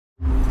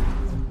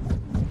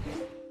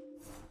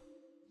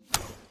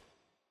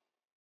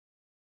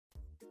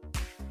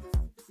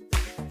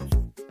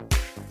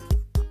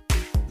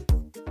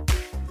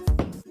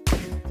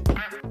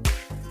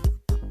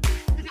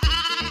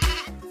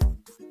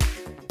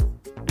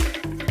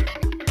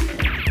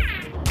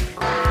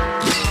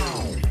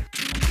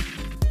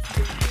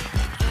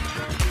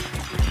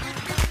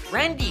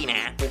Randy and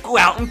I will go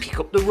out and pick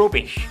up the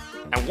rubbish.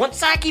 And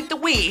once I give the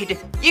word,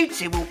 you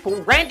two will pull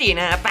Randy and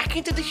I back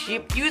into the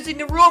ship using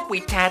the rope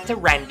we tied to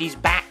Randy's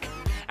back.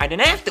 And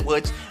then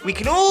afterwards, we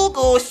can all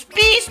go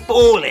space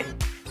bowling.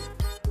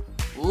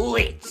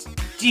 Let's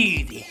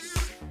do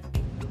this.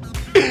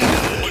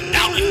 We're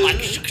down in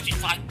like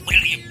 65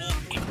 million more.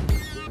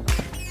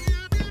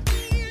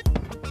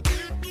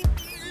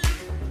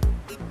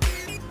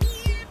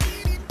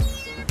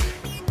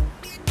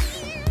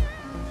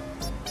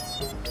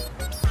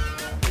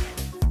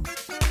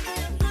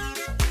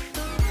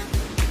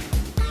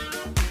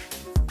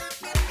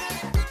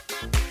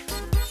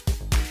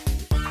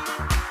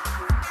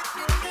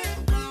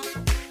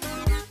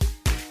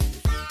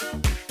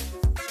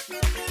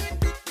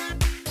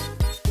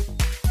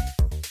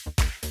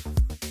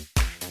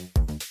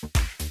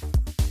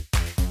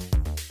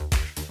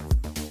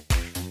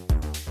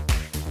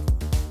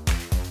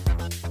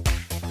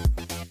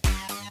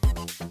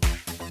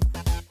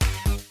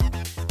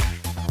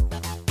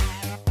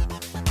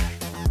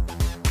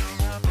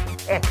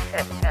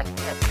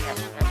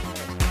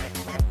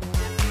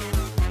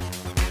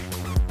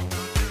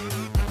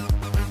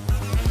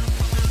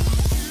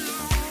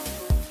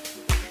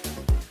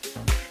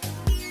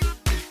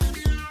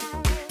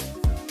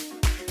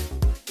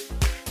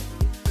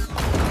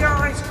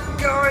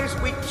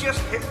 Guys, we just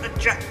hit the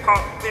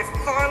jackpot. They're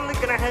finally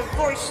gonna have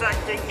voice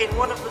acting in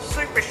one of the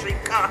Super Sheep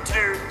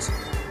cartoons.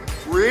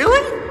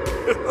 Really?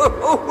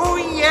 Oh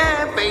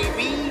yeah,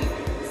 baby.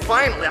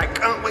 Finally, I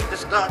can't wait to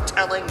start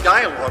telling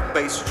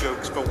dialogue-based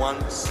jokes for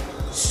once.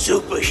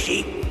 Super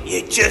Sheep,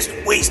 you just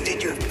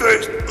wasted your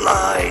first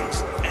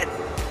lines. And,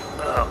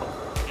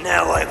 oh,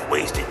 now I've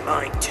wasted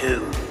mine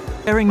too.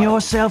 Comparing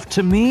yourself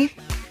to me?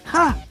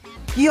 Ha!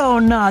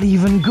 You're not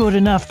even good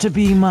enough to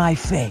be my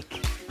fake.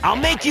 I'll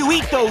make you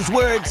eat those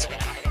words.